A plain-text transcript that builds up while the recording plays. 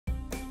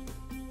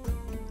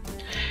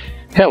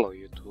Hello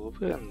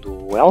YouTube and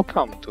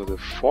welcome to the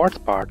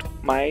fourth part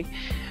of my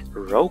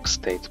Rogue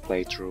State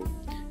playthrough.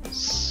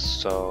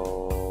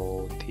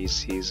 So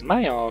this is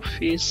my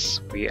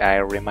office. I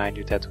remind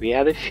you that we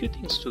had a few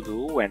things to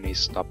do when we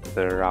stopped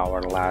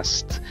our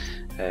last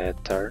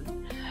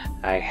turn.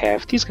 I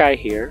have this guy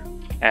here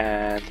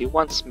and he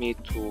wants me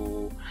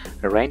to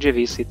arrange a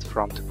visit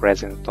from the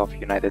President of the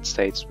United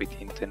States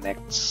within the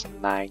next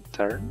 9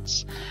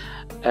 turns.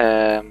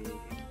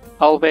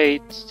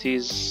 Albeit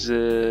this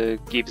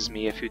gives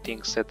me a few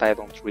things that I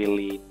don't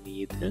really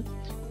need.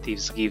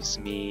 This gives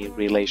me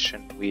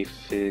relation with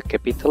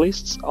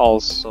capitalists,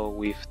 also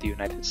with the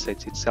United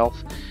States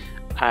itself.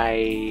 I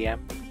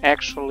am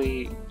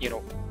actually,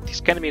 this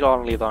can be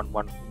only done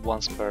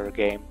once per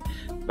game,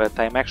 but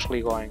I'm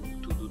actually going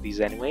to do this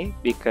anyway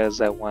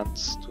because I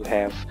want to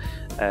have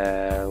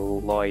a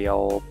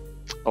loyal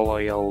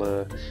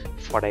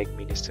foreign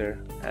minister,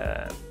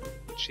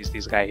 which is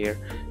this guy here.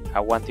 I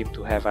want him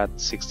to have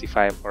at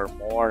 65 or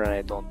more, and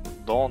I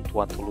don't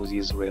want to lose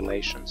his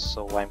relations,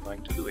 so I'm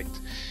going to do it.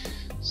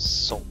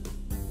 So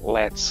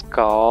let's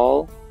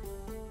call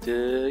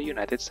the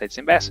United States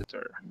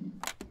ambassador.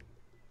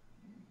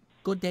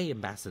 Good day,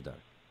 Ambassador.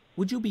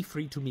 Would you be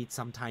free to meet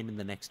sometime in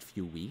the next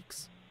few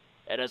weeks?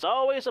 It is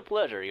always a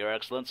pleasure, Your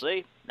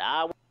Excellency.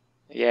 Now.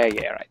 Yeah,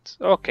 right.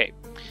 Okay.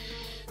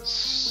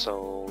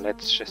 So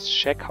let's just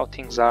check how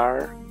things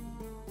are.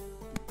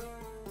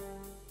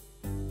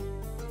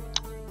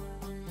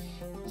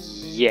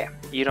 Yeah,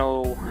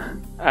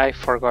 I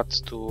forgot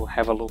to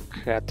have a look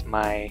at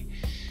my,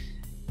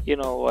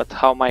 at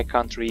how my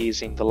country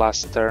is in the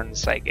last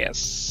turns, I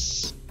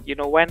guess.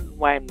 When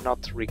I'm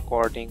not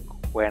recording,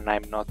 when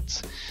I'm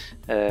not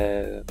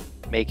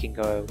making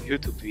a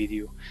YouTube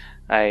video,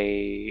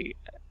 I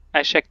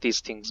check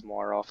these things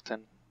more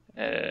often.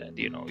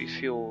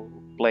 If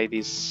you play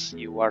this,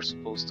 you are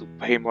supposed to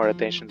pay more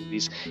attention to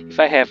this. If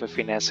I have a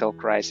financial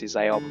crisis,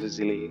 I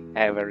obviously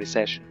have a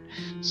recession,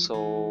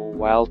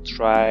 so I'll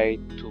try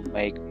to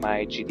make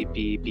my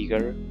GDP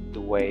bigger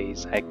the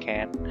ways I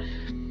can.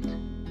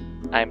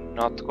 I'm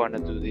not gonna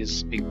do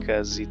this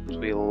because it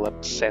will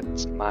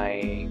upset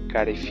my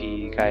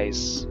Carifi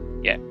guys.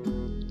 Yeah,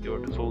 you're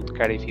the full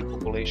Carifi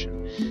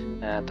population,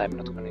 and I'm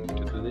not going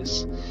to do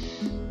this.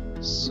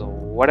 So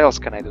what else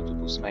can I do to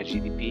boost my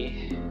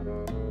GDP?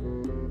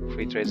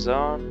 Free trade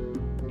zone.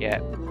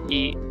 Yeah,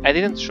 I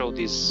didn't show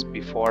this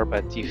before,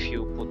 but if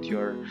you put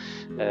your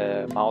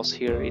mouse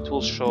here, it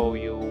will show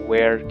you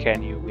where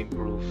can you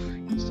improve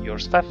your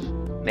stuff,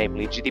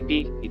 namely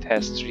GDP. It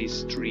has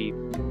three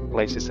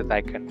places that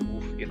I can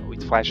move,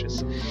 with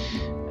flashes,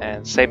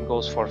 and same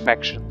goes for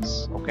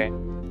factions. Okay,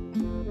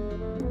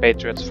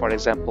 patriots, for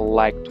example,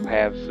 like to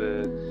have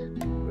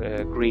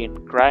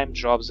green crime,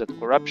 jobs, and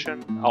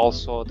corruption.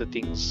 Also the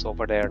things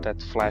over there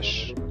that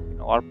flash,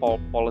 our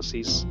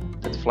policies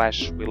that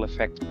flash will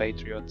affect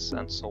patriots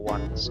and so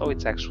on. So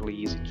it's actually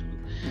easy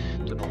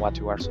to know what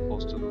you are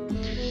supposed to do.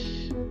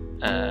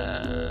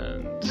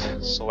 And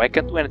so I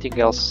can't do anything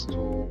else to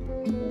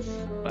move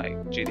my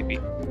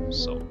GDP.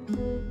 So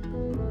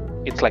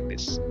it's like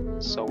this.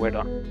 So we're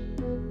done.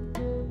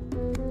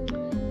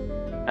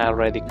 I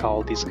already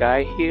called this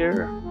guy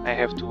here. I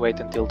have to wait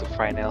until the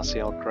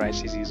financial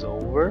crisis is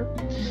over.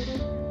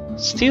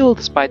 Still,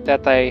 despite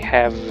that, I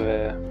have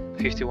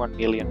 51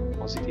 million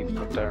positive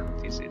per turn.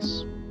 This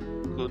is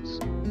good.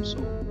 So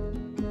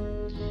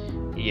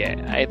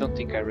yeah, I don't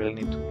think I really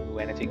need to do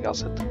anything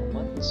else at the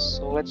moment.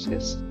 So let's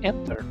just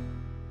enter.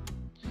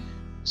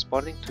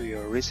 Responding to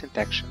your recent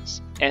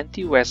actions,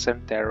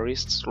 anti-Western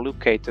terrorists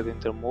located in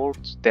the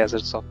remote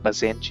deserts of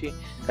Basenji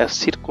have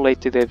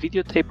circulated a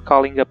videotape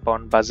calling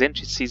upon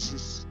Basenji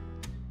citizens.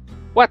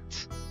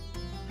 What?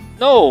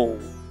 No!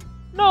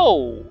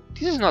 No!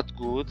 This is not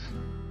good.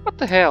 What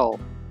the hell?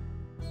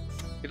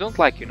 You don't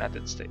like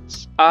United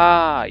States.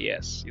 Ah,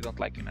 yes, you don't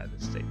like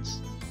United States.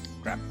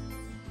 Crap.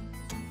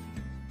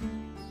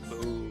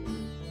 Boo.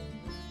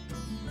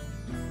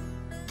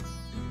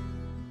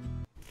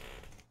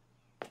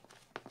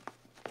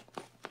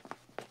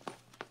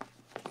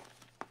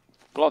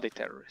 Bloody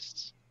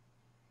terrorists.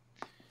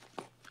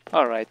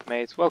 Alright,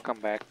 mate, welcome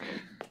back.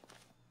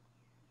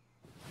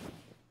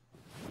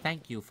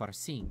 Thank you for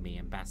seeing me,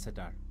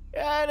 Ambassador.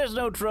 Yeah, there's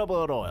no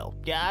trouble at all.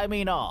 Yeah, I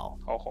mean all.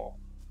 Oh.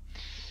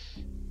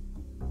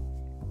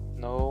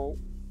 No.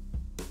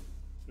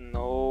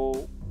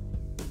 No.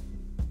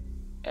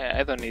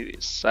 I don't need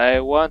this. I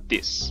want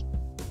this.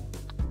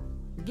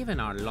 Given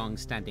our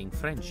long-standing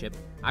friendship,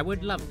 I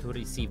would love to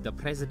receive the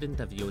President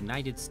of the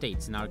United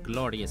States in our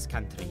glorious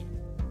country.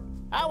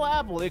 I will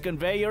happily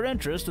convey your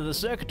interest to the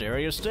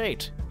Secretary of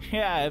State.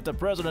 Yeah, if the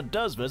President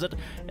does visit,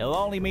 it'll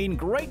only mean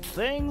great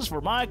things for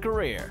my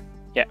career.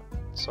 Yeah,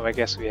 so I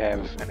guess we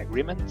have an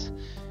agreement.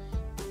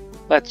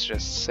 Let's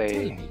just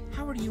say... Tell me,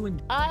 how are you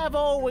in... I have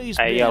always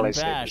been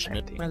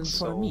passionate. Well,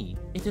 for me,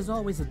 it is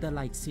always a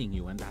delight seeing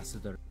you,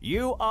 Ambassador.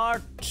 You are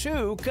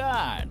too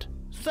kind.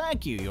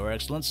 Thank you, Your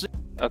Excellency.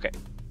 Okay,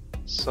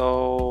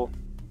 so...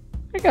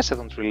 I guess I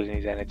don't really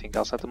need anything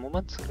else at the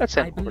moment. Let's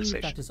end conversation. I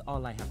believe that is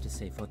all I have to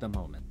say for the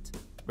moment.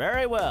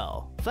 Very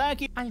well.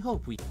 Thank you. I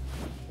hope we...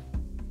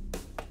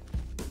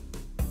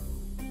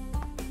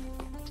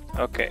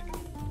 Okay,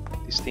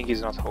 this thing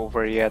is not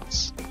over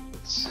yet.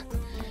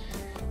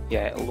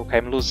 Yeah, look,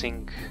 I'm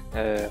losing.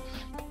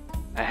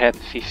 I had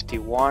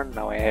 51,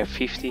 now I have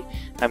 50.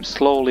 I'm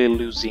slowly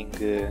losing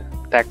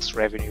tax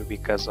revenue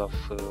because of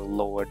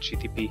lower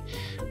GDP,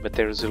 but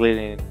there's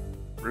really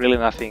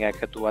nothing I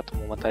can do at the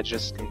moment. I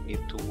just need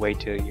to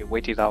wait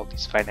it out,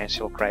 this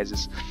financial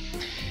crisis.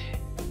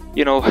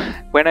 You know,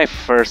 when I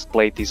first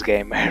played this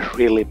game, I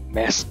really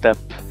messed up.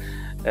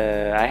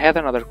 I had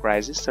another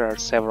crisis. There are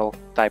several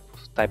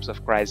types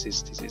of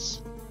crisis. This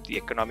is the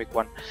economic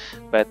one,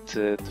 but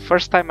the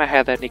first time I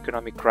had an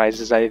economic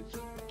crisis, I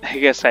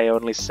guess I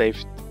only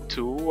saved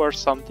 2 or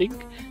something,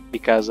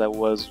 because I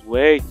was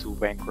way too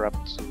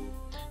bankrupt to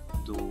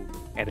do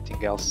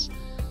anything else.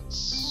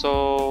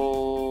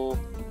 So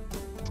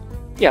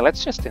yeah,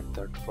 let's just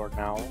enter for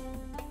now.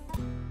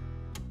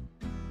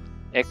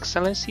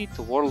 Excellency,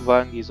 the World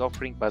Bank is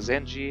offering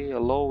Basenji a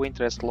low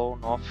interest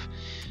loan of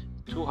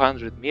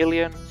 200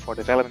 million for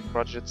development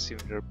projects in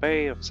your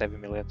pay of 7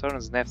 million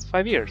turns in the next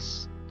 5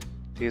 years.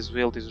 This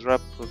will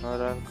disrupt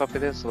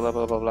confidence, blah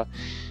blah blah blah.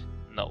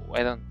 No,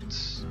 I don't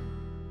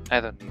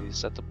need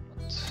this at the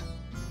moment.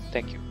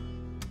 Thank you.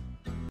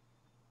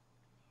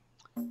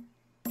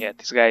 Yeah,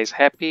 this guy is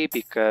happy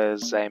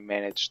because I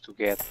managed to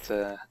get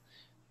the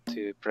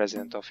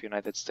President of the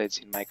United States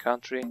in my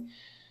country.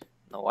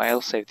 No,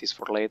 I'll save this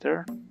for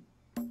later.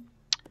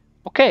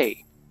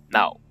 Okay,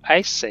 now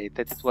I said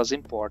that it was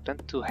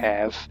important to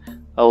have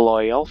a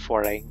loyal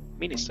foreign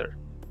minister.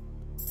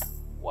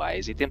 Why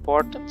is it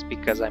important?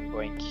 Because I'm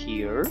going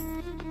here,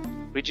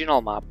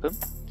 regional map,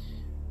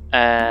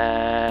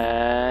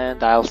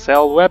 and I'll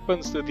sell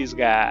weapons to these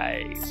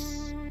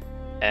guys,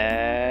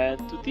 and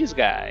to these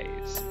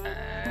guys,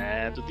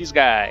 and to these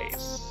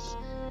guys.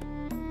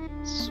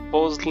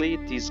 Supposedly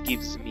this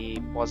gives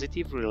me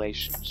positive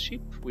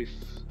relationship with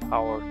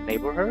our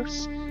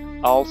neighbors.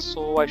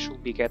 Also, I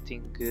should be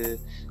getting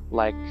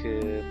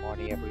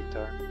money every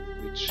turn,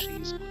 which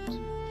is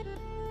good.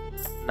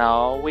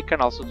 Now we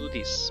can also do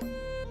this.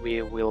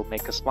 We will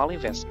make a small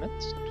investment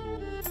to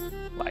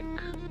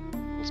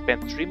we'll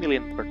spend 3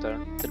 million per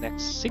turn the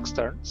next 6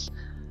 turns,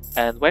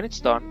 and when it's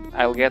done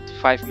I'll get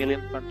 5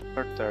 million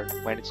per turn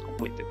when it's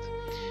completed.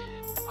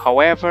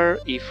 However,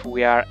 if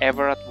we are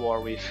ever at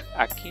war with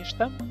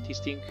Akstijan, this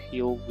thing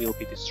will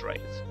be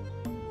destroyed.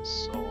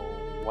 So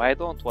I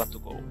don't want to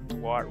go to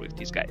war with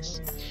these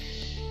guys.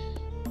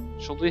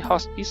 Should we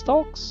host peace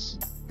talks?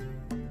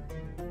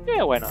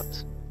 Yeah, why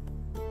not?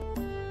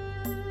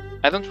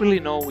 I don't really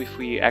know if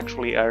we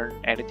actually earn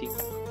anything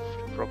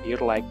from here,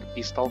 like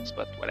peace talks,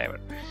 but whatever.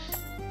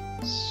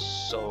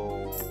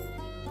 So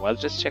I'll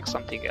just check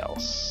something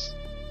else.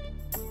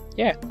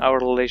 Yeah, our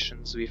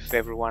relations with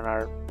everyone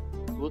are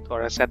good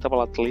or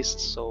acceptable at least,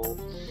 so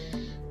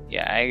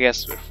yeah, I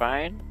guess we're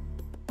fine.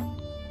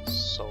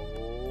 So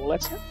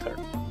let's enter.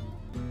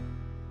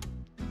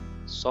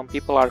 Some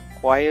people are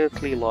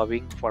quietly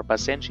lobbying for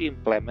Basenji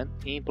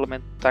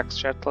implement tax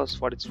shelters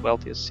for its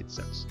wealthiest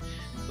citizens.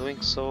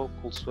 Doing so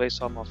could sway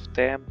some of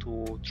them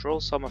to throw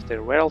some of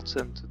their wealth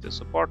into the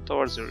support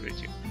towards the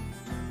regime.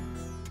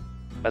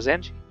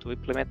 Basenji to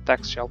implement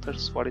tax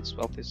shelters for its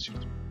wealthiest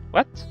children.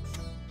 What?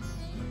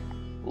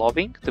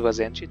 Lobbying the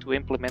Basenji to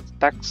implement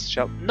tax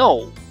shelters?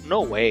 No!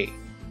 No way!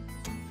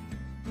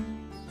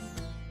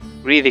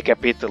 Greedy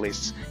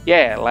capitalists.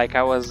 Yeah, like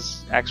I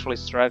was actually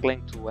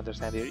struggling to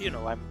understand here. You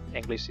know,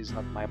 English is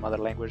not my mother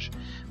language,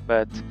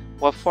 but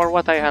for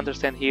what I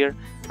understand here,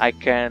 I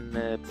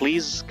can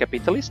please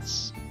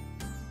capitalists,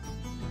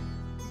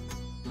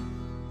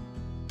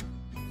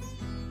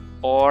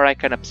 or I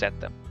can upset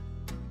them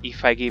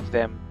if I give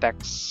them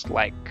tax,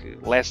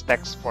 less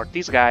tax for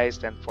these guys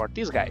than for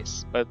these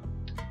guys. But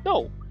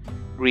no,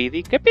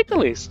 greedy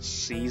capitalists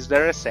seize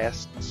their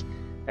assets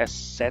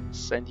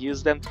and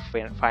use them to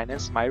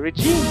finance my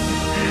regime.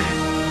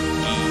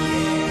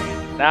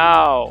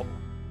 Yeah.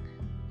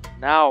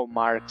 Now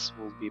Marx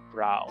will be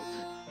proud.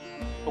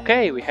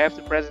 Okay, we have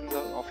the President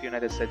of the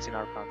United States in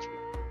our country.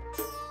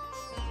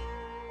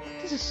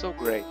 This is so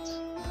great.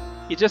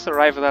 He just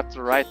arrived at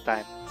the right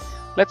time.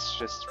 Let's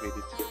just read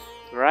it.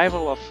 The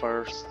arrival of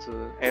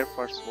Air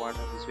Force One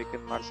on this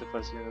weekend marks the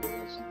first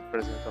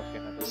President of the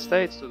United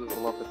States to the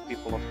beloved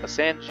people of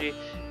Basenji,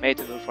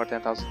 mated for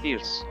 10,000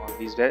 years. On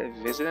this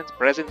visit,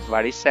 President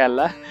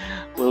Varicella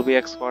will be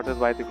escorted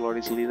by the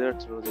glorious leader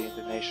through the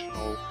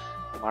international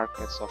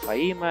markets of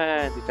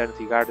Aima and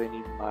Eternity Garden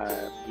in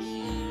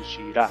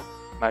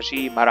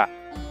Majimara.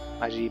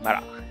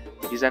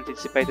 It is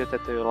anticipated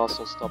that they will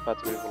also stop at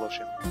the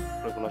Revolution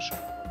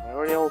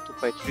Memorial to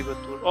pay tribute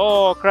to...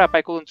 Oh crap,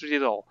 I couldn't read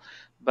it all.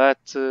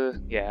 But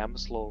yeah, I'm a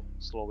slow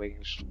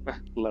English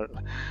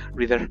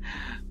reader.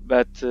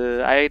 But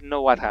I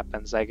know what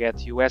happens. I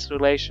get US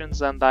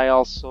relations and I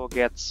also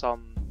get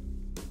some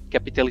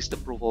capitalist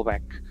approval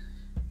back.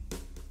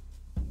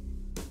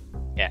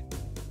 Yeah,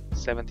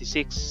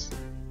 76.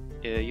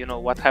 You know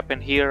what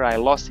happened here? I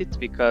lost it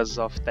because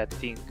of that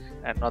thing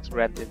and not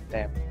granted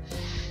them.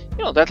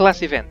 You know, that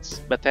last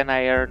event, but then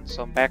I earned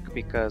some back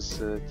because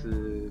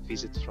the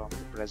visit from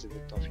the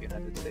President of the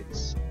United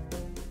States.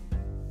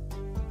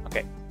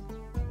 Okay.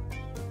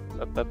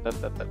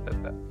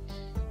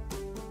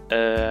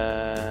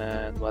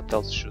 And what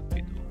else should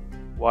we do?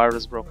 War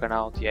is broken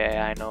out,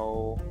 yeah, I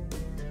know.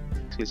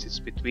 At least it's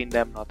between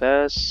them, not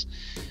us.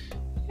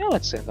 Yeah,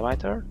 let's end my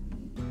turn.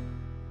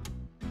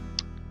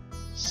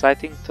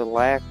 Citing the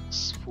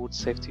lax food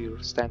safety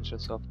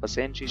standards of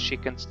Basenji,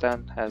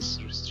 Akstijan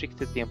has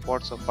restricted the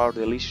imports of our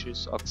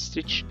delicious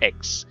ostrich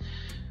eggs.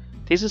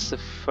 This is the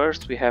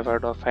first we have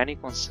heard of any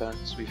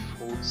concerns with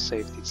food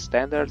safety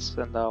standards,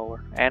 and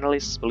our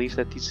analysts believe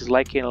that this is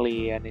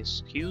likely an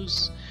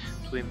excuse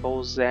to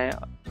impose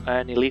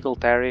an illegal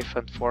tariff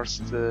and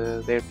force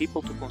their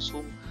people to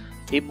consume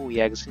emu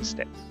eggs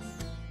instead.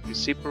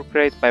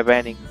 Reciprocate by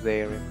banning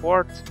their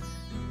import,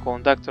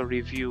 conduct a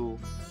review,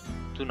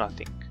 do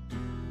nothing.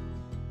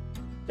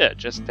 Yeah,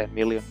 just 10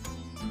 million.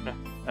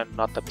 And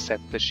not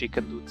upset the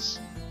Shika dudes.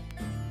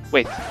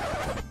 Wait,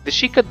 the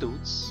Shika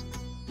dudes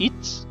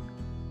eat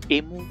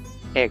emu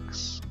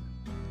eggs.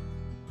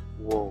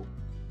 Whoa.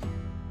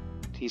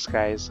 These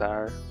guys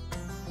are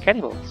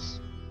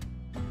cannibals.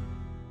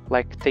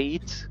 Like they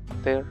eat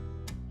their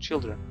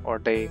children, or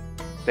their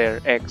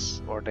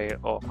eggs, or their...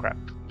 oh crap.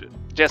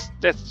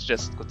 Let's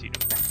just continue.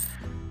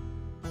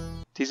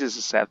 This is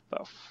a sad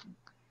stuff.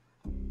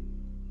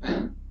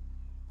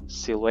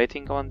 Still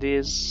waiting on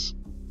this.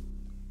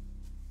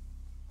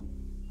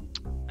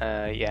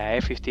 Yeah,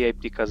 F58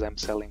 because I'm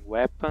selling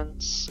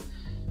weapons.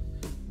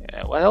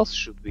 What else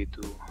should we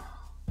do?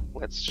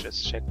 Let's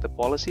just check the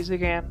policies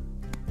again.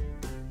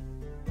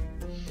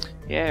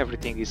 Yeah,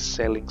 everything is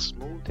selling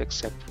smooth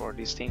except for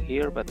this thing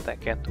here, but I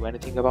can't do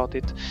anything about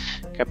it.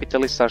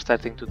 Capitalists are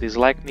starting to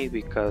dislike me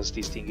because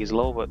this thing is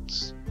low,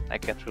 but I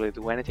can't really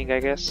do anything, I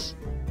guess.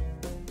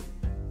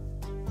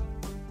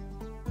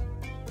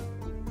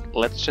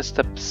 Let's just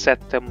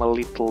upset them a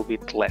little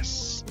bit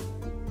less.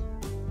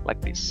 Like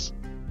this.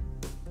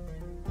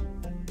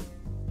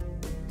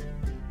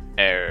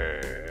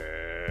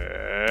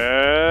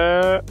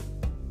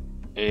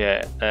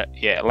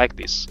 Yeah, like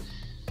this.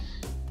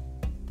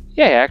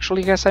 Yeah,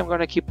 actually, guess I'm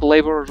gonna keep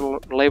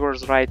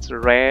labor's rights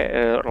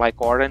red,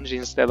 like orange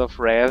instead of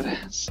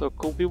red, so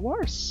could be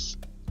worse.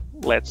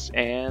 Let's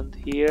end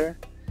here,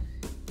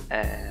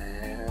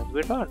 and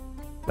we're done.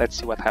 Let's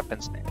see what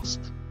happens next.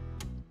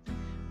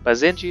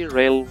 Basenji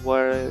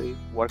railway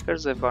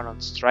workers have gone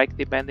on strike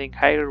demanding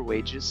higher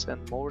wages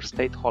and more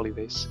state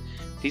holidays.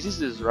 This is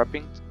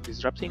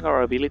disrupting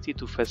our ability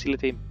to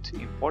facilitate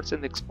imports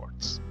and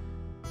exports.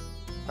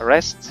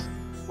 Arrest,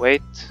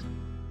 wait,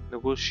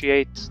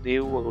 negotiate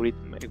new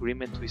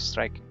agreement with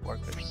striking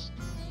workers.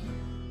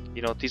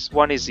 You know, this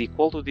one is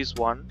equal to this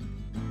one,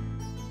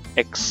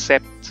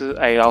 except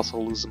I also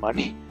lose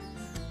money.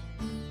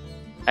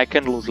 I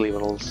can lose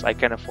liberals, I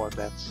can afford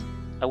that.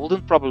 I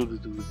wouldn't probably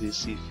do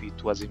this if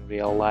it was in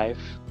real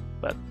life,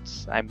 but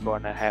I'm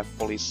gonna have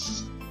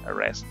police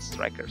arrest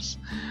strikers.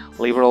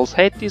 Liberals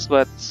hate this,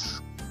 but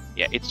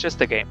yeah, it's just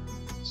a game.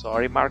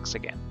 Sorry, Marx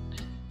again.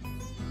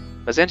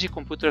 Basenji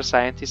computer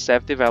scientists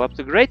have developed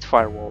a great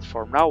firewall.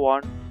 From now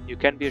on, you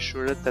can be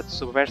assured that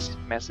subversive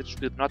message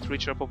will not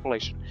reach your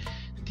population.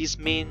 This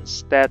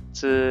means that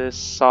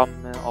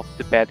some of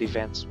the bad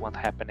events won't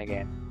happen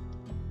again.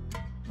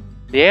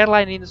 The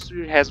airline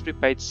industry has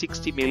repaid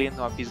 60 million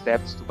of its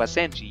debts to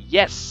Basenji.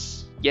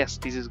 Yes! Yes,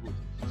 this is good.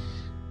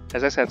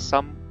 As I said,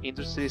 some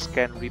industries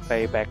can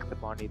repay back the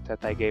money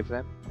that I gave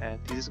them, and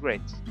this is great.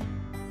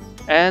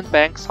 And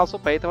banks also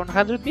paid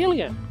 100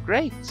 million.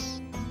 Great!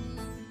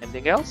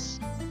 Anything else?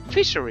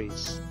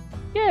 Fisheries.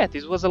 Yeah,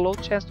 this was a low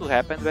chance to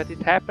happen, but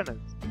it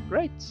happened.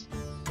 Great.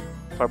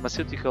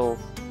 Pharmaceutical.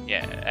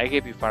 Yeah, I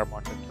gave you far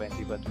more than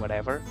 20, but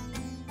whatever.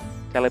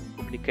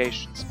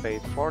 Telecommunications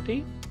paid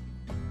 40.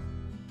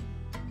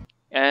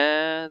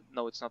 And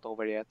no, it's not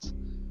over yet.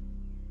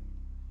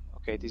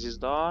 Okay, this is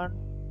done.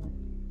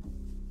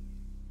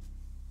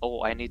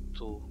 Oh, I need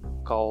to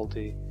call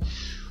the...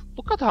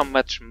 Look at how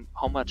much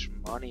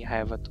money I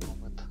have at the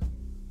moment.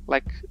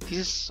 Like, this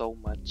is so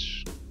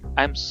much.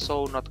 I'm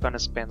so not gonna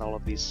spend all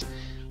of this.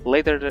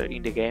 Later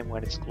in the game,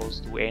 when it's close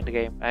to end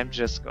game, I'm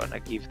just gonna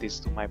give this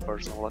to my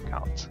personal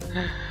account.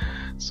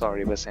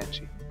 Sorry,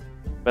 Basenji.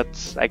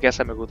 But I guess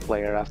I'm a good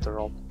player after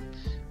all.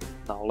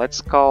 Now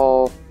let's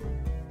call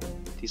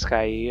this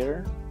guy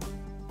here.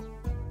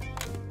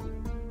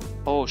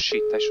 Oh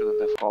shit, I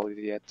shouldn't have called it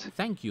yet.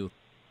 Thank you.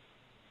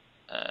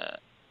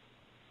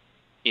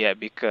 Yeah,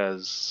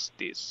 because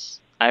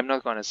this. I'm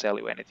not gonna sell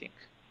you anything.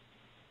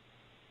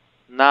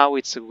 Now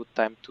it's a good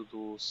time to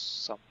do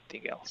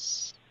something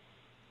else.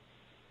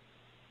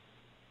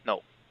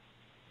 No.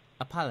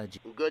 Apology.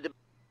 Good.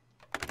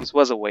 This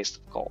was a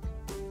wasted call,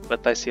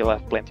 but I still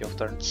have plenty of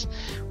turns.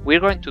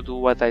 We're going to do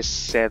what I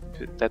said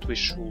that we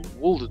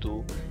would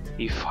do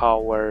if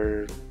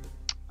our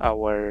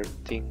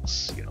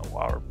things, you know,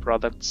 our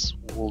products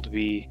would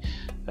be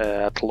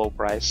at low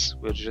price.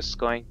 We're just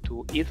going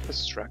to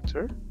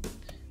infrastructure.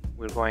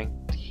 We're going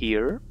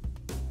here,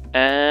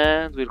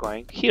 and we're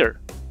going here.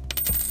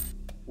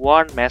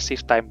 one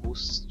massive time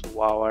boost to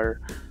our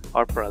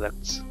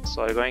products.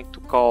 So I'm going to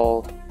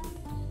call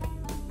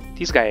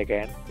this guy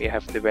again. We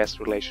have the best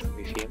relation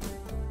with him.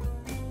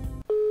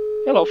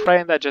 Hello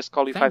friend, I just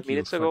called you 5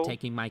 minutes ago.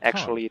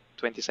 Actually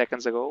 20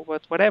 seconds ago,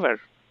 but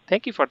whatever.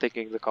 Thank you for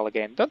taking the call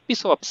again. Don't be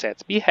so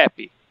upset, be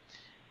happy.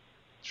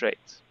 Trade.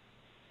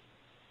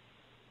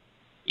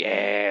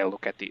 Yeah,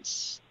 look at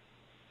this.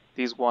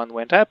 This one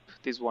went up,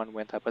 this one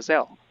went up as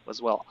well.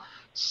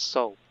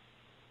 So,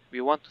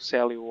 we want to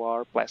sell you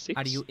our plastics.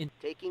 Are you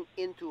taking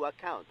into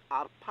account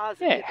our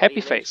positive yeah,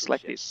 happy face,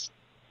 like this.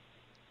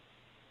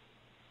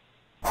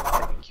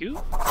 Thank you.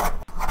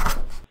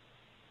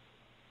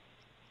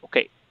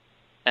 Okay.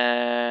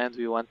 And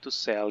we want to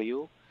sell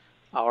you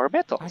our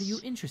metals. Are you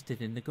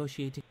interested in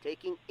negotiating?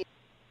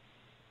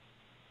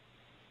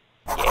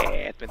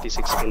 Yeah,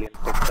 26 million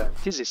per ton.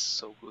 This is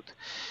so good.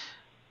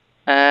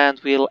 And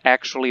we'll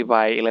actually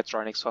buy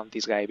electronics from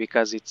this guy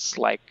because it's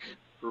like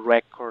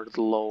record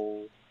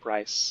low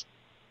price.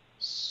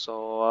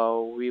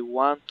 So we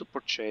want to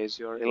purchase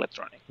your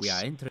electronics. We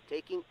are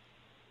taking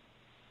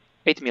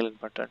 8 million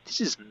per turn.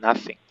 This is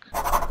nothing.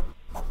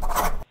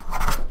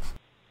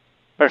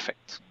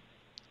 Perfect.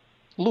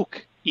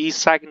 Look, he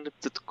signed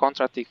the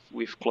contract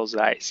with closed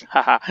eyes.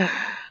 Haha.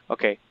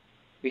 Okay,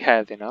 we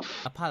had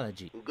enough.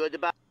 Apology.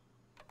 Goodbye.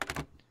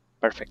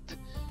 Perfect.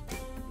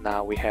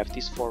 Now we have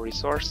these 4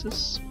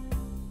 resources.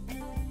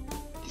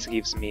 This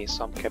gives me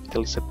some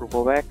capitalist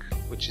approval back,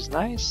 which is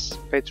nice.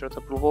 Patriot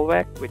approval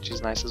back, which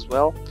is nice as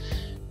well.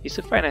 Is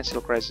the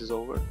financial crisis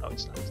over? No,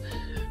 it's not.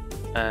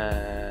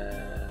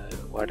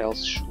 What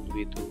else should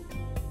we do?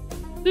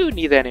 Do you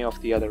need any of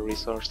the other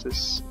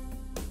resources?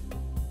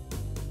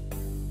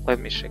 Let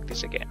me check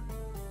this again.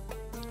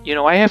 You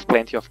know, I have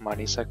plenty of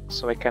money, so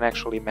I can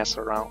actually mess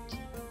around.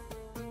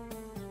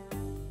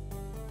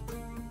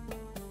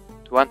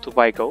 Do you want to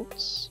buy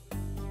goats?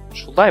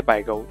 Should I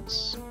buy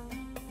goats?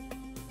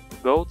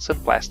 Goats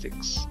and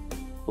plastics.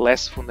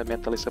 Less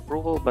fundamentalist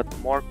approval, but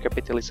more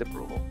capitalist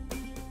approval.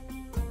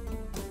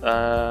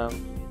 I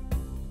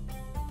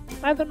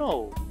don't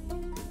know.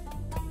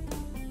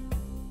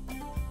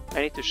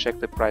 I need to check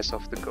the price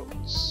of the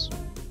goats.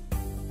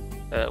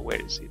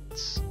 Where is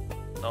it?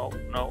 No,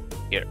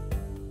 here.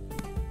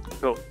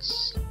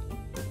 Goats.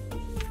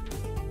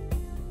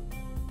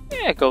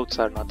 Yeah, goats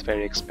are not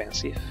very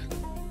expensive.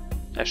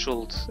 I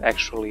should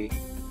actually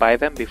buy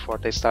them before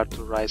they start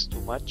to rise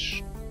too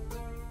much.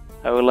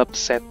 It will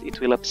upset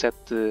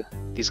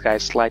these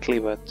guys slightly,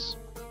 but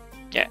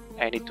yeah,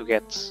 I need to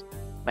get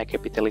my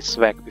capitalists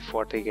back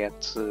before they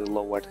get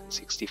lower than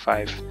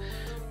 65.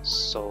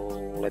 So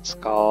let's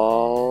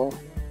call...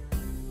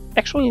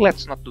 Actually,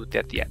 let's not do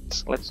that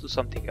yet. Let's do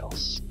something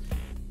else.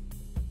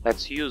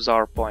 Let's use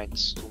our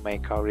points to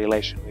make our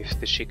relation with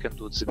the chicken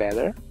dudes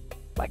better,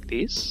 like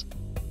this.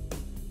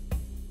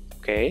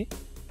 Okay.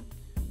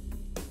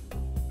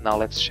 Now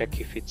let's check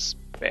if it's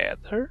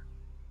better.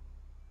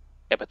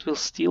 Yeah, but we'll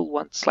still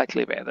want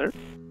slightly better.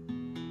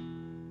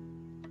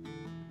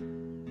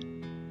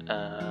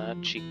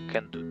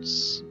 Chicken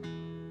dudes.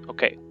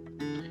 Okay.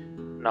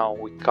 Now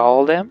we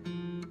call them.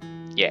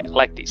 Yeah,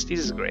 like this. This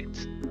is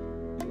great.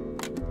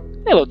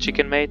 Hello,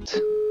 chicken mate.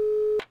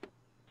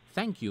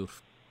 Thank you.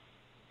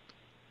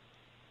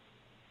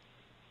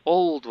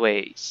 Old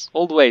ways.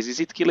 Old ways. Is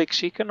it killing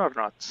chicken or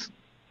not?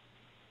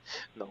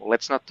 No,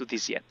 let's not do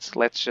this yet.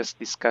 Let's just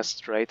discuss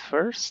trade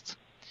first.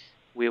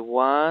 We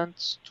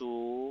want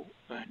to...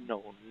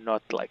 no,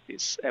 not like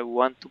this. I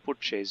want to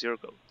purchase your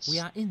goats. We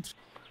are in...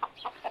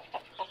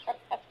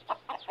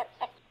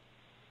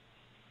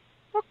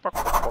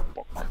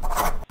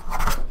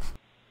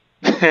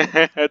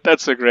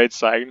 That's a great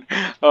sign.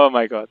 Oh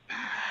my god.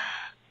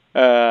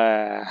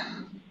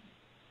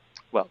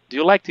 Well, do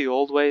you like the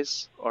old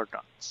ways or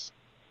not?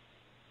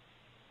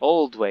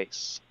 Old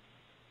ways.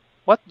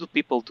 What do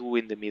people do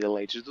in the Middle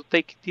Ages?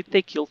 Did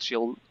they kill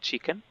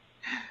chicken?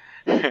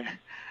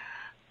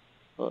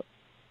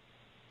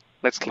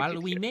 Let's click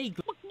While we make...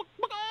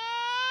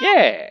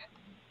 Yeah,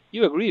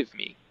 you agree with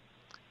me.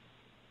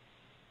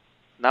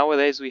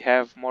 Nowadays we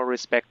have more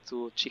respect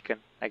to chicken,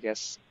 I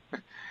guess.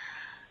 Do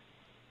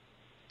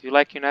you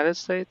like United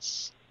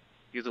States?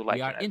 You do like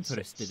we are United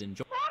interested States. in...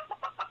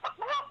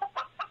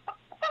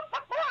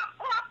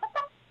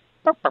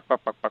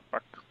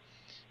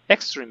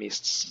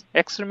 Extremists.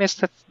 Extremists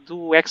that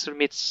do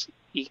extremists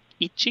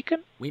eat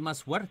chicken? We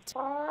must work.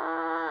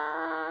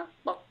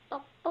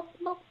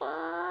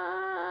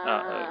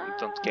 You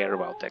don't care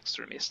about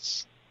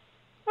extremists.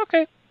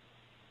 Okay.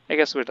 I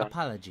guess we're done.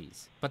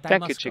 Apologies, but Thank I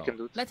must you, chicken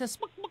go. dude. Let us...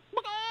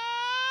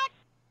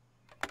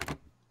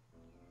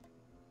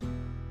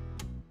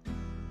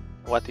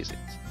 What is it?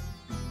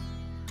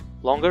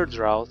 Longer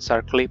droughts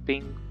are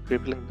crippling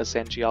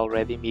Basenji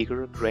already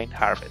meager grain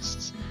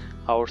harvests.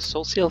 Our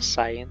social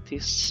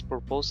scientists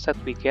propose that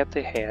we get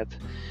ahead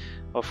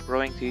of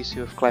growing the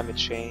issue of climate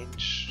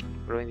change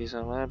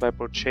by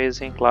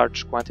purchasing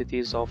large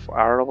quantities of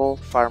arable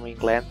farming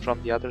land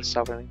from the other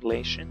sovereign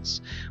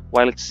nations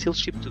while it's still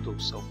cheap to do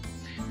so.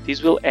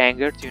 This will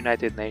anger the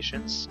United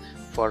Nations,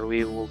 for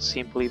we will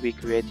simply be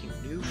creating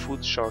new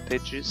food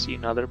shortages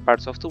in other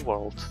parts of the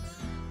world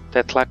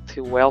that lack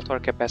the wealth or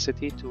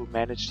capacity to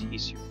manage the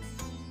issue.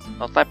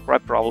 Not my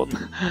problem.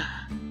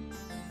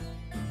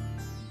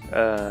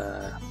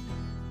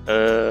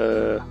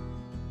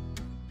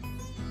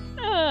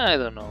 I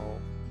don't know.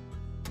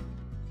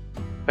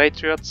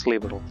 Patriots,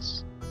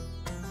 liberals.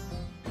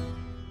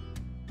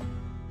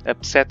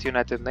 Upset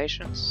United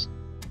Nations?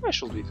 Why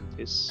should we do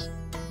this?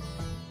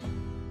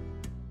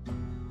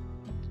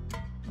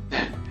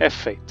 Have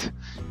faith.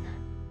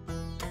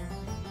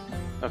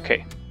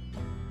 Okay.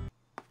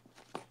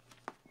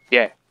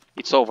 Yeah,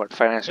 it's over.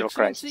 Financial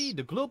crisis.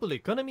 The global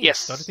economy Yes.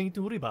 is starting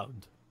to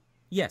rebound.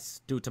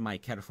 Yes, due to my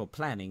careful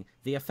planning,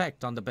 the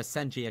effect on the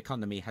Basenji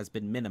economy has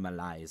been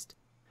minimalized.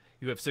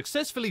 You have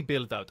successfully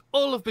built out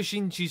all of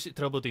Basenji's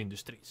troubled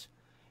industries,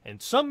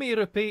 and some may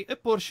repay a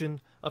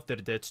portion of their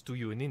debts to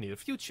you in the near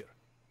future.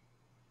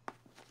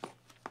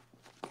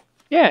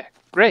 Yeah,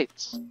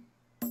 great.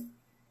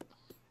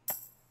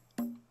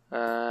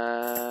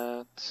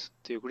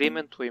 The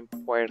agreement to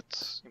import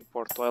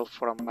oil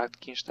from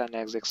Akstijan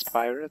has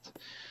expired.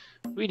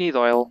 We need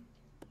oil.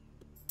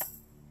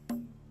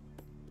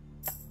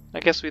 I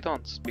guess we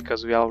don't,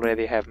 because we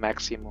already have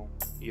maximum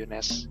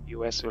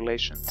US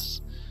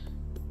relations.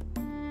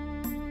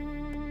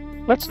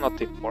 Let's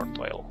not import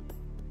oil.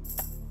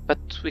 But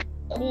we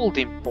could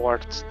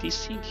import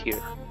this thing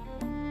here.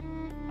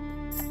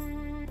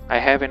 I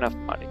have enough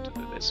money to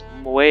do this.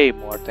 Way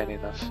more than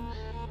enough.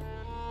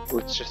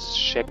 Let's just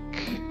check.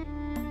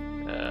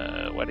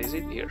 What is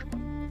it here?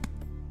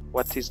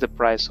 What is the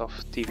price of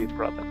TV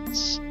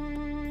products?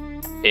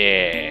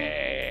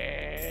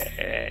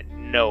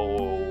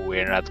 No,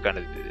 we're not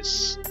gonna do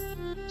this.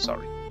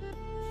 Sorry.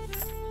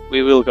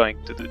 We are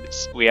going to do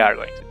this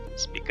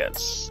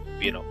because,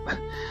 you know,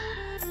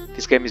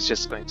 this game is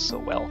just going so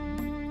well.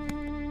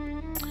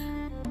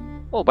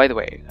 Oh, by the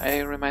way,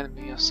 it reminded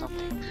me of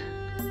something.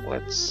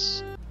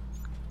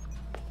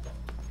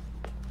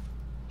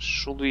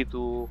 Should we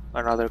do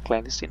another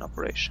clandestine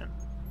operation?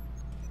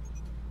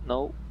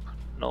 Nope,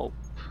 nope,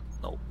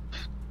 nope,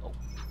 nope.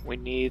 We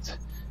need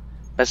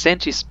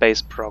Basenji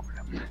space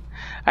program.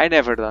 I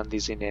never done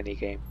this in any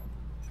game.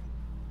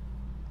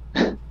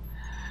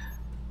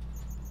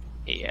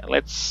 Yeah,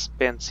 let's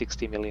spend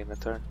 60 million a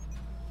turn.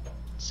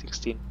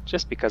 16,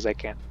 just because I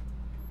can.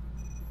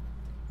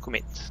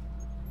 Commit.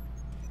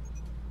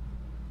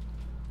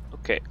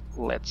 Okay,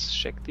 let's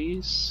check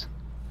these.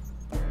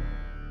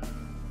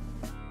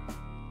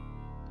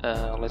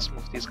 Let's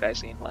move these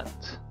guys inland.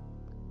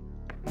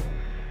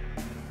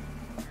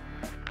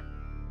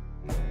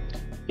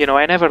 You know,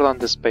 I never done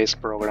the space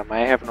program.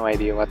 I have no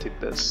idea what it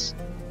does.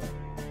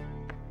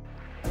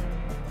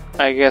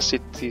 I guess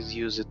it is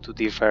used to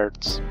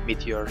divert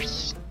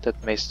meteors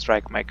that may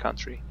strike my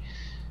country.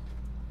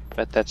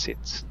 But that's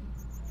it.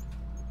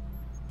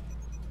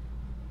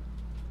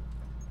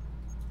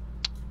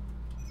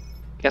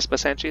 Guess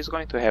Basenji is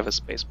going to have a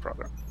space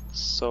program.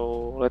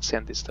 So let's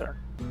end this turn.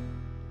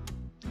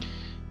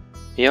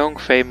 A young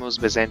famous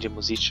Basenji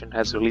musician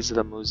has released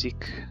a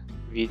music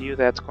video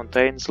that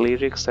contains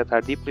lyrics that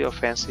are deeply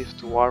offensive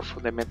to our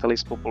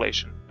fundamentalist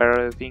population,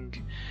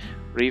 parodying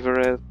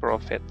revered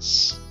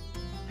prophets.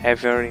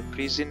 Have her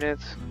imprisoned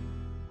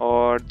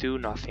or do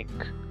nothing.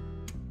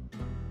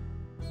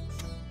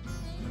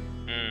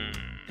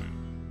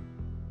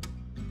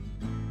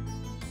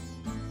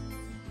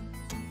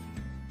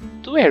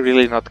 Do I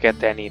really not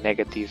get any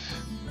negative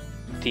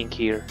thing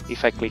here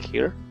if I click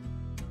here?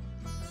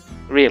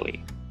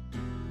 Really?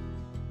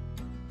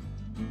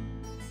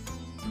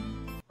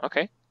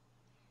 Okay.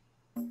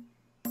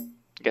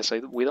 Guess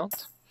we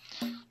don't.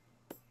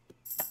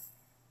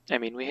 I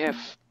mean, we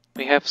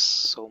have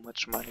so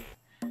much money.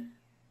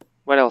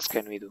 What else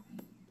can we do?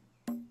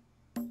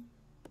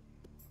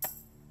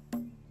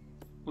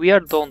 We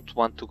don't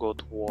want to go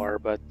to war,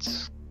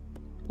 but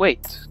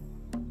wait.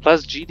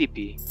 Plus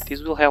GDP.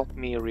 This will help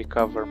me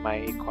recover my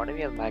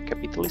economy and my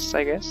capitalists,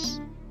 I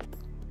guess.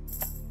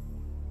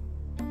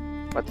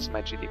 What is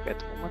my GDP at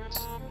the moment?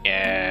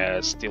 Yeah,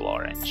 still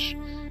orange.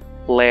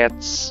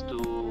 Let's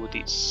do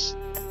this.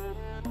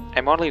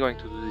 I'm only going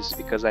to do this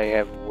because I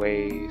have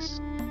way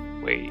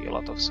a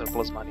lot of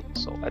surplus money.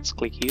 So let's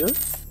click here.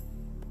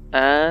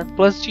 And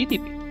plus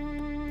GDP.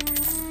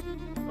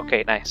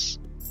 Okay, nice.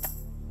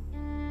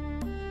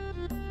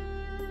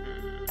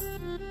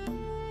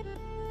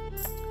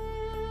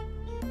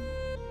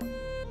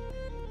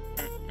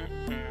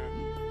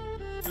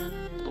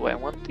 Do I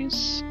want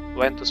this?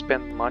 Do I want to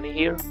spend money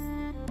here?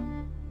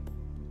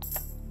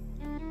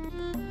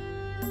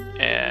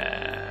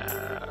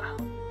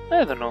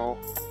 I don't know.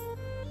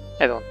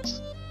 I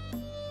don't.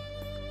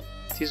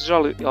 This is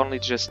only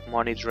just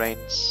money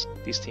drains.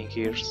 This thing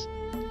here.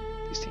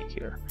 This thing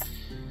here.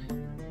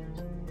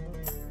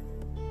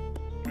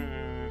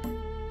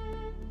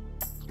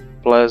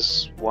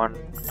 Plus 1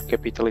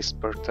 capitalist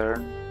per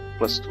turn.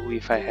 Plus 2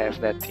 if I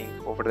have that thing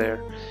over there.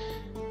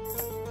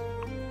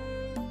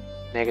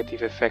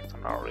 Negative effect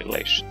on our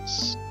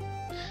relations.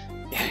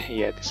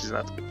 Yeah, this is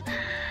not good.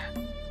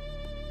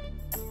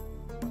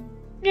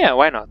 Yeah,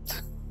 why not?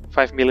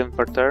 5 million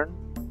per turn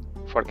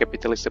for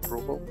capitalist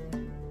approval.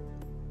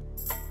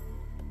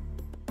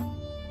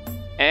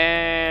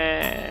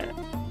 And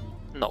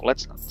no,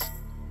 let's not.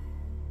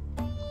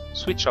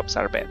 Sweet shops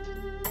are bad.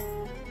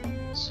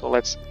 So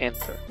let's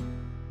enter.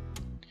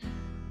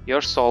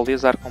 Your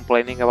soldiers are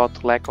complaining about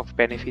the lack of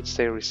benefits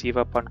they receive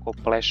upon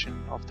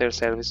completion of their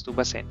service to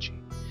Basenji.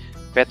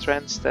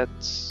 Veterans that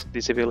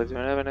disability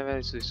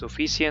is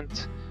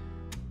insufficient.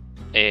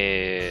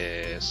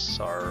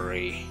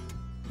 Sorry.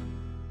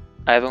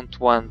 I don't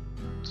want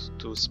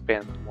to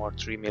spend more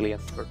 3 million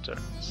per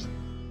turn.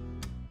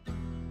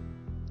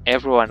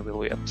 Everyone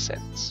will be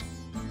upset,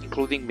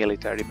 including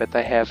military, but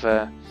I have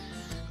a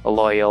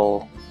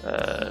loyal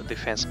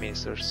defense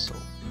minister, so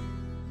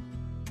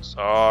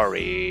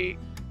sorry.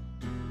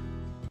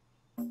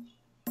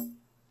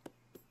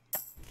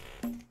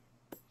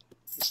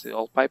 Is the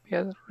old pipe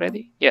yet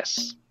ready?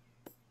 Yes.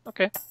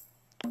 Okay.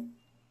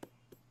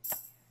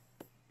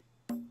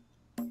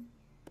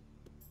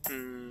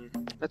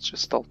 Let's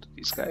just talk to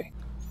this guy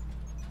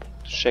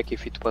to check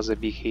if it was a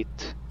big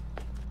hit.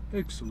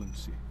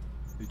 Excellency,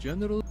 the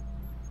general.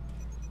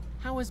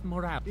 How is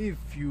morale? If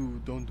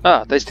you don't.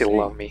 They still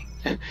love me.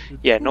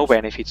 Yeah, no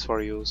benefits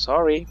for you.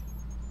 Sorry.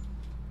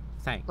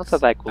 Thanks. Not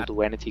that I could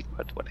do anything,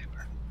 but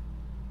whatever.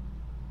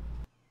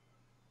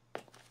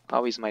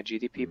 How is my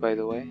GDP, by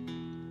the way?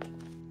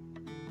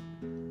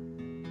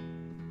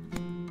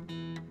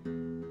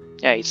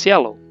 Yeah, it's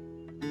yellow.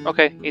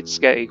 Okay, it's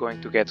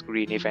going to get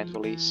green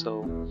eventually,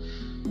 so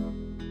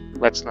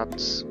let's not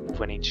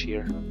move an inch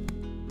here.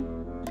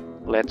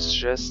 Let's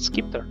just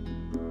skip there.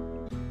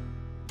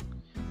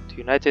 The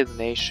United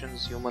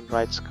Nations Human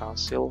Rights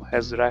Council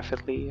has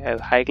drafted a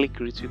highly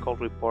critical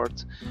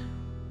report.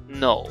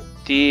 No,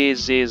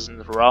 this is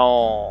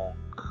wrong.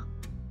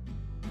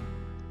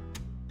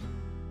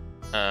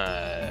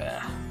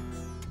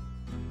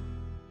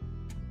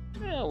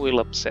 We'll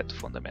upset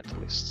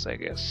fundamentalists, I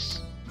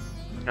guess,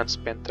 and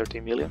spend 30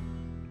 million,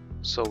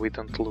 so we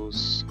don't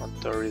lose on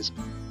terrorism.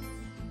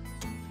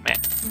 Man.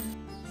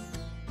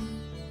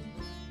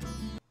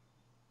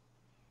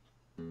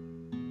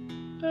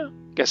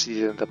 Guess it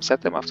didn't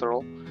upset them after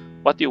all.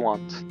 What do you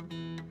want?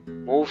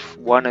 Move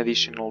 1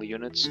 additional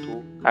units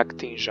to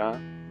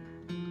Akstijan.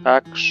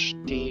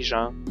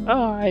 Akstijan.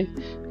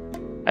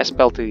 I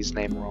spelled his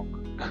name wrong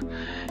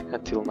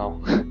until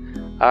now.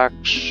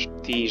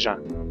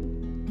 Akstijan.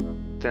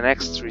 The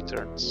next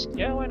returns.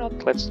 Yeah, why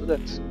not? Let's do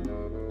that.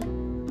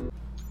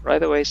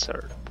 Right away,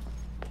 sir.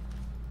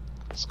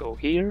 Let's go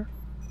here.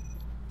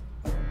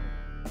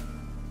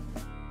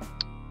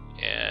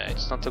 Yeah,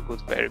 it's not a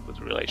very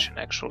good relation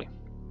actually.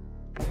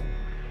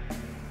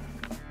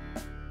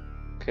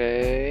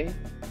 Okay.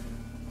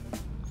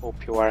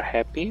 Hope you are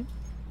happy.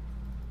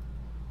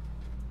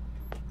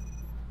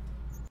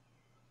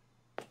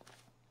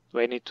 Do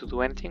I need to do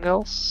anything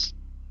else?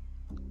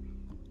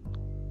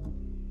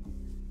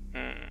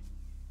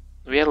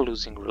 We are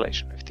losing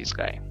relation with this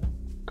guy.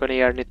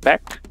 DKmagicianyt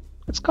back?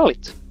 Let's call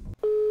it.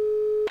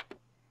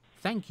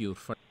 Thank you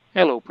for.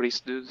 Hello,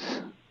 priest dude.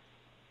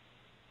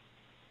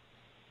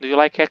 Do you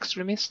like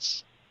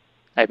extremists?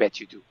 I bet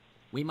you do.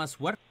 We must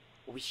work.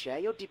 We share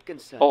your deep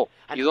concern. Oh,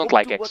 and you don't hope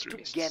like to work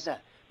extremists. together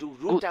to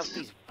root Good. out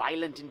these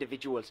violent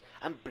individuals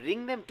and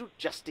bring them to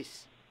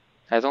justice.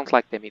 I don't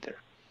like them either.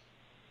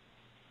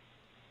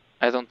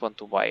 I don't want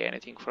to buy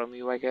anything from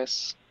you, I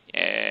guess.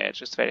 Yeah, it's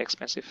just very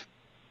expensive.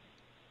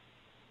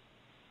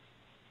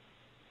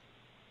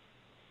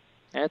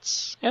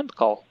 Let's end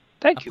call.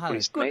 Thank you,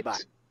 priest mate. Goodbye.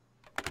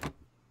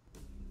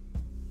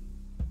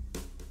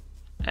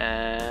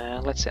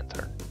 Let's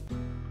enter.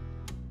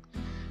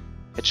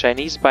 A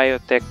Chinese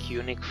biotech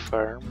unique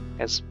firm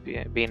has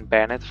been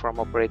banned from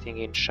operating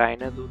in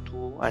China due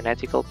to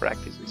unethical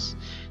practices.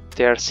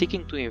 They are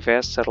seeking to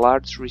invest a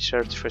large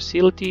research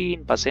facility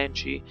in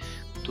Basenji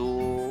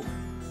due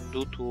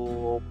to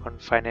open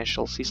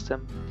financial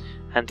system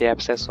and the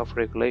absence of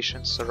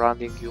regulations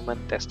surrounding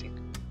human testing.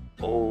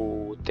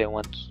 Oh, they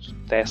want to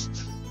test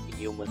in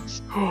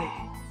humans.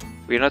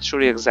 We're not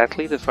sure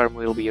exactly the firm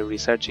will be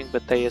researching,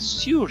 but they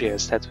assure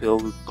us that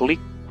we'll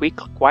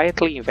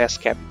quietly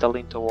invest capital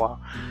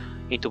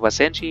into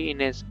Basenji in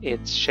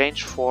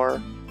exchange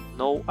for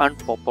no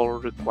unpopular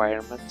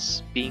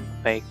requirements being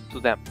made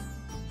to them.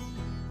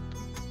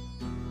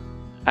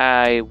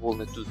 I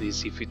wouldn't do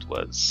this if it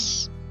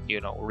was,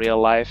 real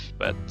life,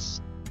 but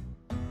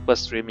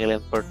plus 3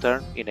 million per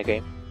turn in a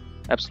game.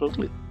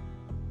 Absolutely.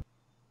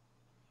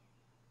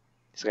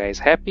 This guy is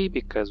happy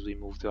because we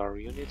moved our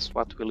units.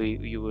 What will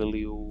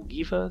you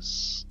give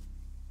us?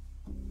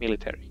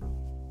 Military.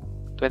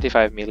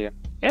 25 million.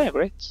 Yeah,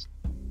 great.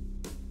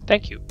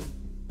 Thank you.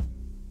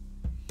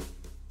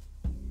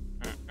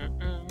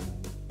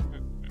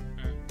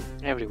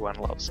 Everyone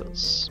loves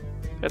us.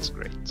 That's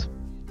great.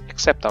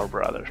 Except our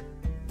brother.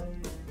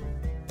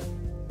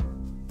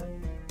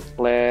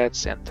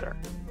 Let's enter.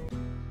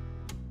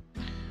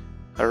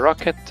 A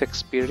rocket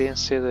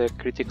experienced a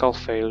critical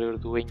failure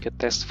during a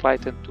test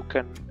flight and took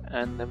an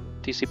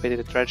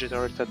unanticipated tragedy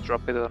that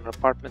dropped on an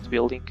apartment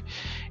building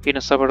in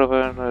a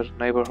suburban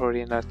neighborhood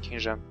in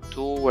Akstijan.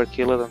 2 were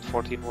killed and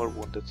 14 were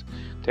wounded.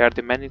 They are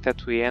demanding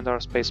that we end our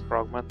space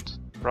program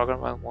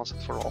once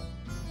and for all.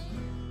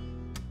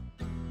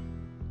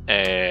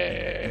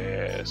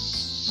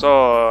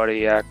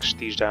 Sorry,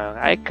 Akstijan.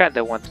 I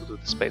kinda want to do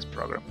the space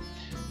program.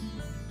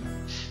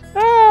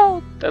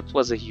 Oh, that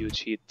was a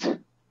huge hit.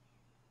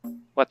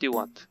 What do you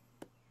want?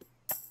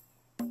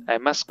 I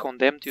must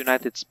condemn the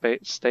United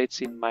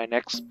States in my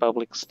next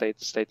public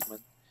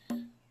statement.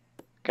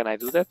 Can I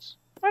do that?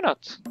 Why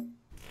not?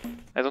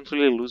 I don't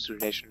really lose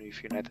relation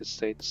with United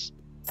States.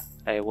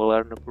 I will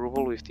earn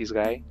approval with this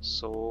guy,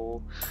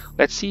 so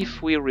let's see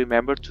if we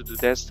remember to do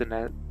that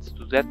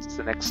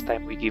the next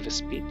time we give a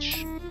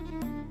speech.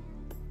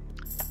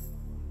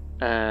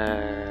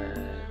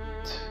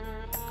 And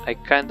I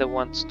kinda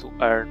want to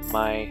earn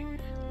my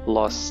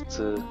lost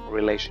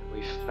relation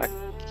with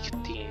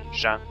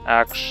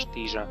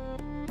Akstijan.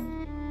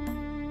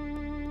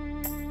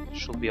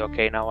 Should be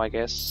okay now, I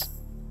guess.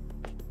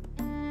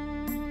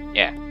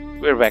 Yeah,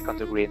 we're back on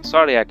the green.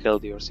 Sorry I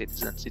killed your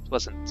citizens. It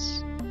wasn't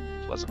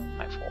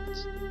my fault.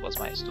 It was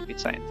my stupid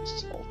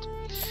scientist's fault.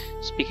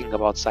 Speaking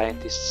about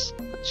scientists,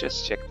 let's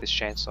just check the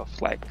chance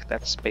of like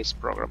that space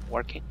program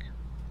working.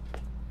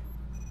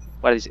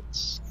 What is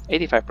it?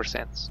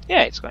 85%.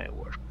 Yeah, it's going to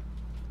work.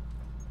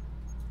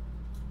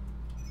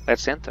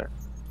 Let's enter.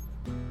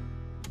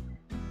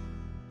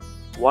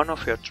 One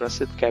of your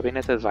trusted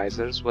cabinet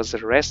advisors was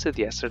arrested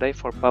yesterday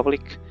for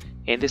public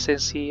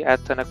indecency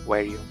at an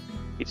aquarium.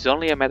 It's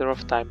only a matter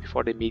of time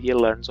before the media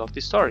learns of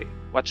the story.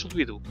 What should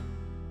we do?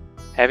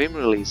 Have him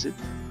released?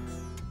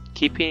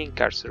 Keep him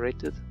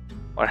incarcerated?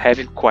 Or have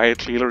him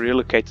quietly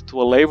relocated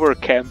to a labor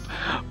camp?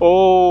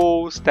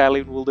 Oh,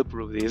 Stalin will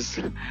approve this.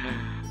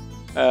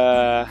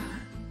 I'm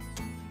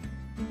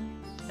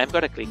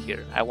gonna click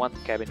here. I want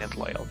cabinet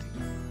loyalty.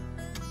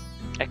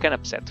 I can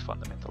upset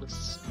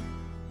fundamentalists.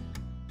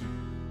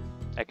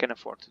 I can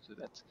afford to do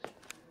that.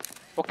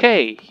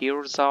 Okay,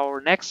 here's our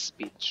next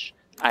speech.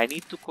 I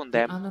need to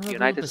condemn the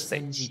United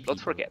States. Don't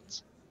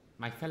forget.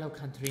 My fellow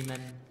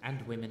countrymen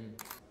and women,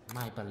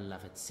 my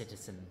beloved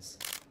citizens,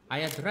 I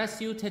address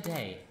you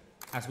today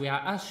as we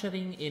are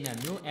ushering in a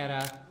new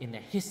era in the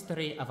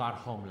history of our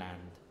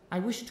homeland. I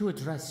wish to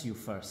address you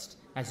first,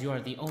 as you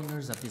are the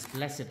owners of this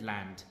blessed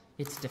land,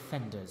 its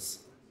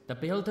defenders, the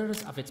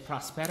builders of its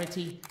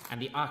prosperity,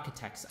 and the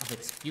architects of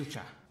its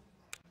future.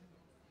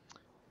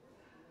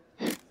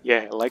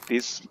 Yeah, like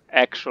this.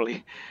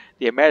 Actually,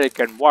 the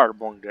American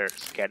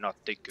warmongers cannot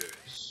take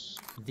us.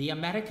 The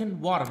American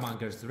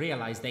warmongers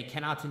realize they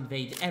cannot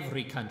invade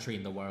every country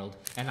in the world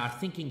and are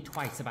thinking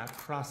twice about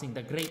crossing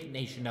the great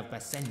nation of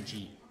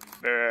Basenji.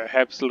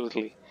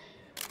 Absolutely.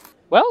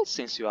 Well,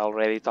 since you're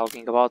already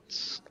talking about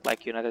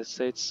like United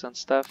States and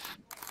stuff,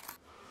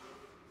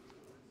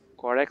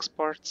 core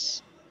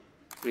exports,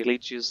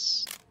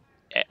 religious,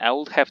 I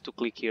would have to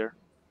click here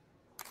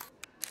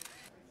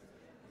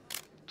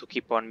to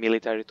keep on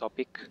military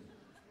topic,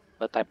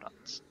 but I'm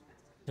not.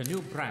 The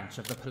new branch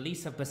of the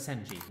police of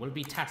Basenji will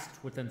be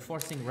tasked with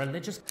enforcing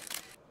religious...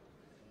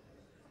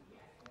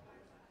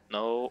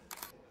 No,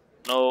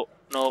 no,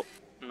 no,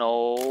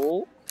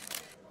 no.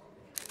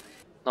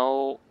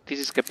 No, this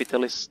is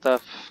capitalist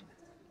stuff.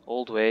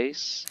 Old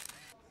ways.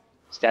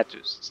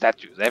 Statues,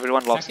 statues.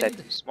 Everyone loves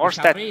statues. More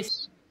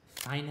statues.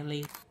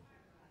 Finally.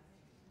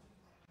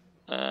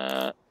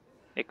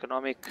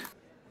 Economic.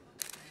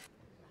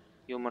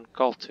 Human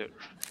culture.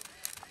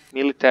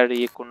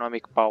 Military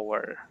economic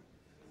power.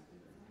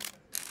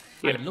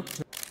 Here.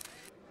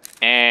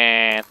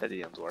 And that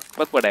didn't work.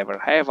 But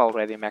whatever, I have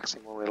already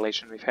maximum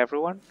relation with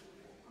everyone.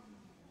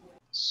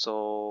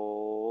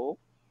 So...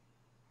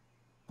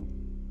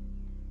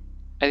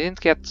 I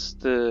didn't get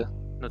the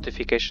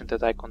notification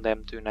that I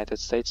condemned the United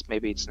States.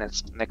 Maybe it's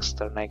next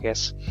turn, I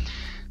guess.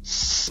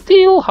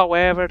 Still,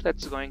 however,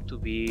 that's going to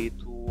be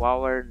to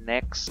our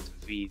next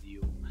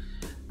video.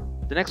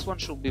 The next one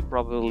should be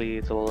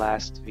probably the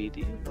last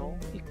video, no?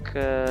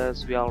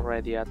 Because we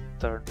already at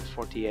turn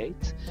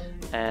 48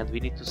 and we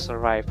need to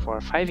survive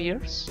for 5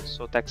 years,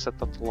 so that's a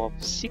total of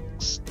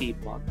 60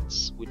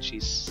 months, which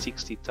is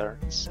 60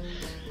 turns.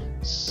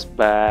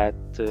 But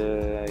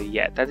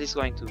yeah, that is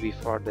going to be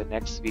for the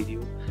next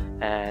video,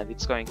 and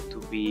it's going to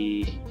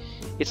be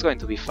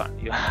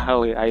fun.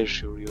 I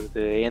assure you,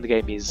 the end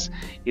game is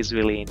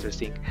really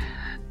interesting.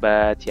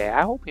 But yeah,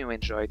 I hope you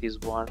enjoyed this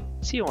one.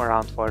 See you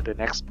around for the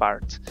next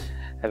part.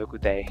 Have a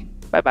good day.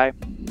 Bye bye.